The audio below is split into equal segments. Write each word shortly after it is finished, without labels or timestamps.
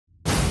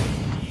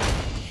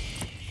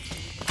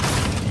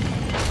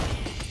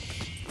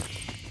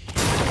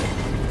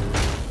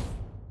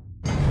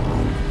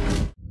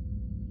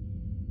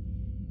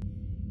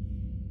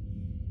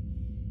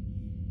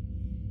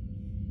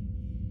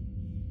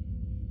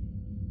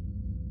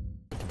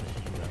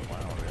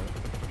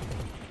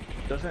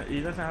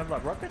He doesn't have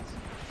like rockets?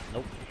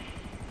 Nope.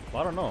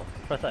 Well, I don't know.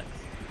 Press X.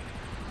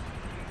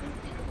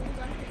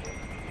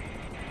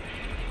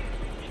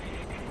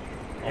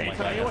 Oh Hey, my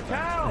Tony, god. watch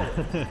out!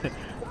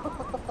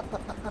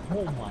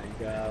 Oh my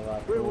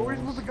god. Wait, where are we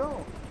supposed to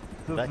go?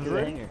 Back to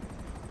the hangar.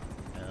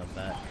 Yeah,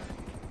 back.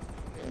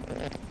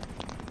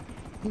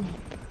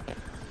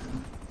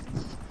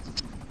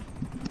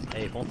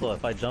 Hey, Fonso,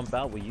 if I jump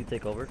out, will you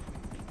take over?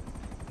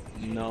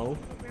 No.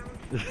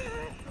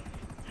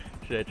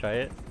 Should I try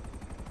it?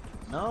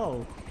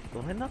 No.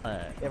 Why not?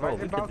 If Bro, I we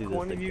jump could out, do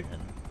one this of you, again.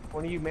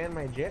 one of you man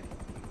my jet.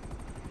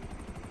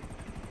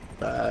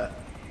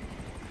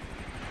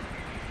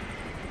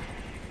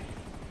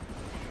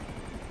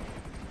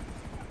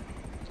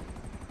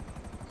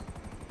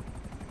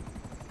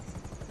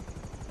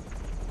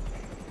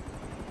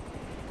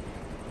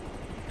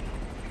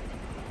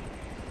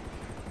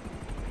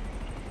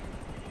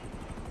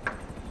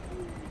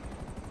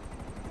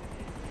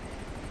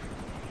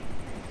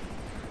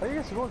 I think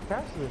it's going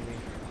faster than me.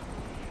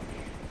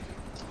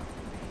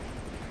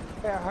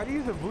 Yeah, how do you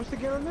use the boost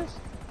again on this?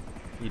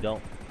 You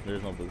don't.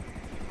 There's no boost.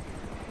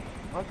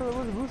 I thought there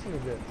was a boost in the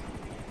jet.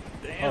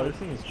 Damn, Oh, this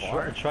thing is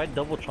far. Try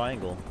double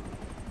triangle.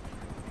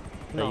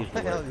 That No,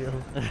 usually hell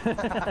works. you.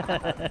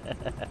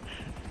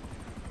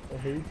 I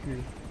hate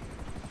you.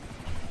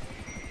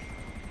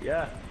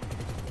 Yeah.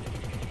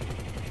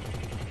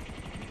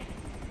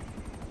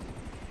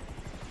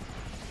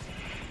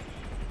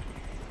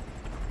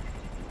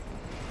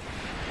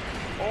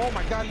 Oh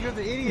my god, you're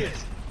the idiot!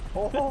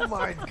 Oh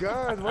my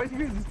god, why'd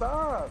you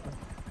stop?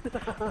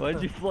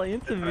 Why'd you fly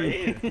into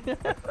me?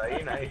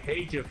 Efrain, I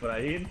hate you,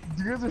 Efrain.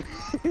 You guys are...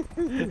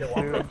 ¿Te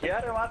voy a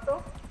bloquear,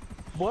 vato?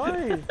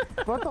 Why?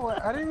 What the?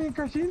 I didn't even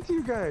crash into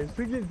you guys.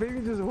 Freaking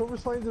baby, just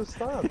whoever's flying just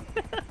stopped.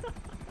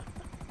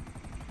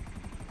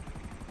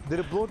 Did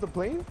it blow up the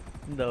plane?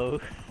 No.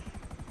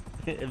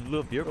 It blew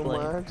up your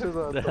plane.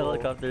 The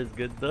helicopter is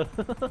good though.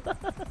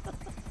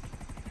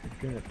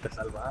 Te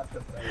salvaste,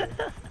 Efrain.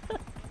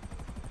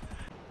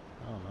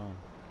 I don't know.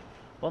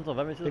 Fonso,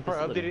 invite me to the They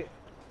probably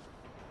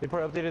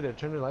facility. updated their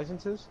term and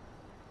licenses.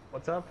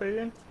 What's up,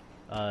 Adrian?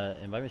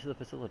 Invite me to the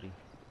facility.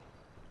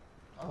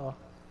 Oh.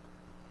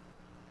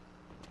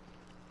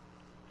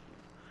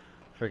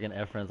 Freaking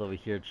Efrain's over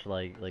here,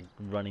 like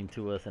running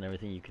to us and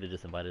everything. You could have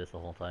just invited us the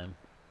whole time.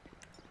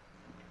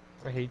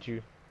 I hate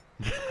you.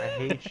 I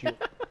hate you.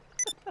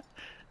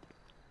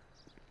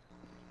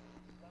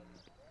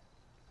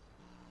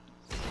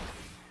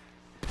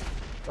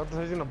 I thought he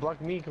was gonna block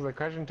me because I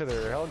crashed into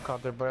their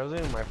helicopter, but it wasn't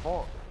even my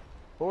fault.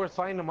 What was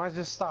flying them, I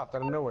just stopped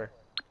out of nowhere.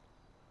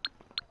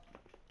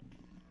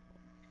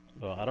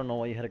 Well, I don't know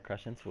why you had to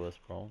crash into us,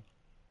 bro.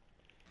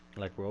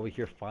 Like, we're over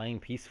here flying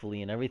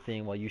peacefully and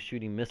everything while you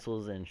shooting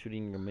missiles and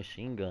shooting your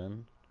machine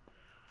gun.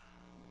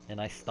 And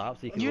I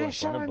stopped so you could go in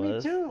front of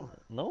us. Too.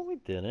 No, we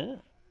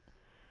didn't.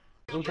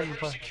 Where's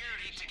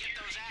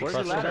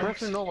the ladder?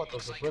 Pressure? No, what the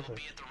pressure?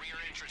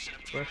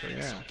 Pressure,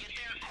 yeah.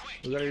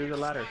 We gotta use the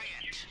ladder.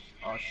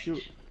 Oh,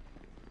 shoot.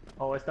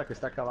 Oh, esta que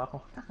está acá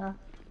abajo.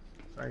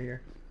 Right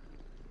here.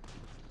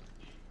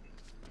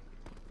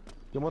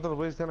 Yo mato los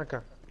güeyes que están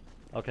acá.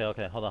 Okay,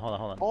 okay, hold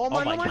on. Oh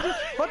my god!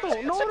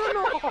 Vato, no!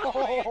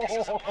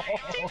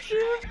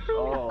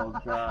 Oh,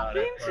 God.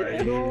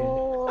 Efrain.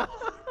 No!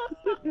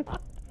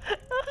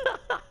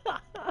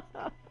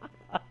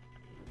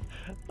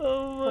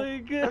 Oh my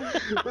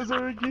god. What's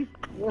up, Ricky?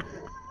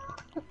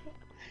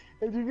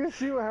 Did you guys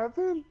see what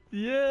happened?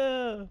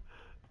 Yeah.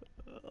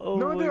 Oh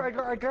No, my dude,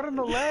 I got on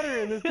the ladder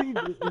and this thing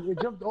it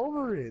jumped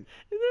over it.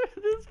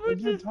 This one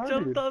It's just retarded.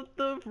 jumped off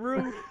the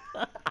roof.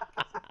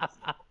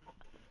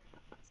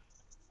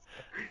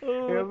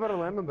 Oh, Yeah, I was about to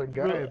land on the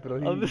guy, bro,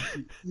 but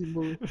he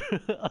moved.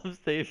 I'm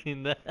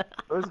saving that.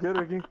 That was good,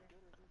 Ricky.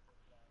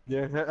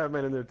 Yeah, I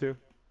met in there too.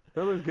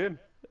 That was good.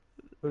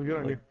 That was good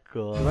on you.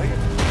 God. You like it?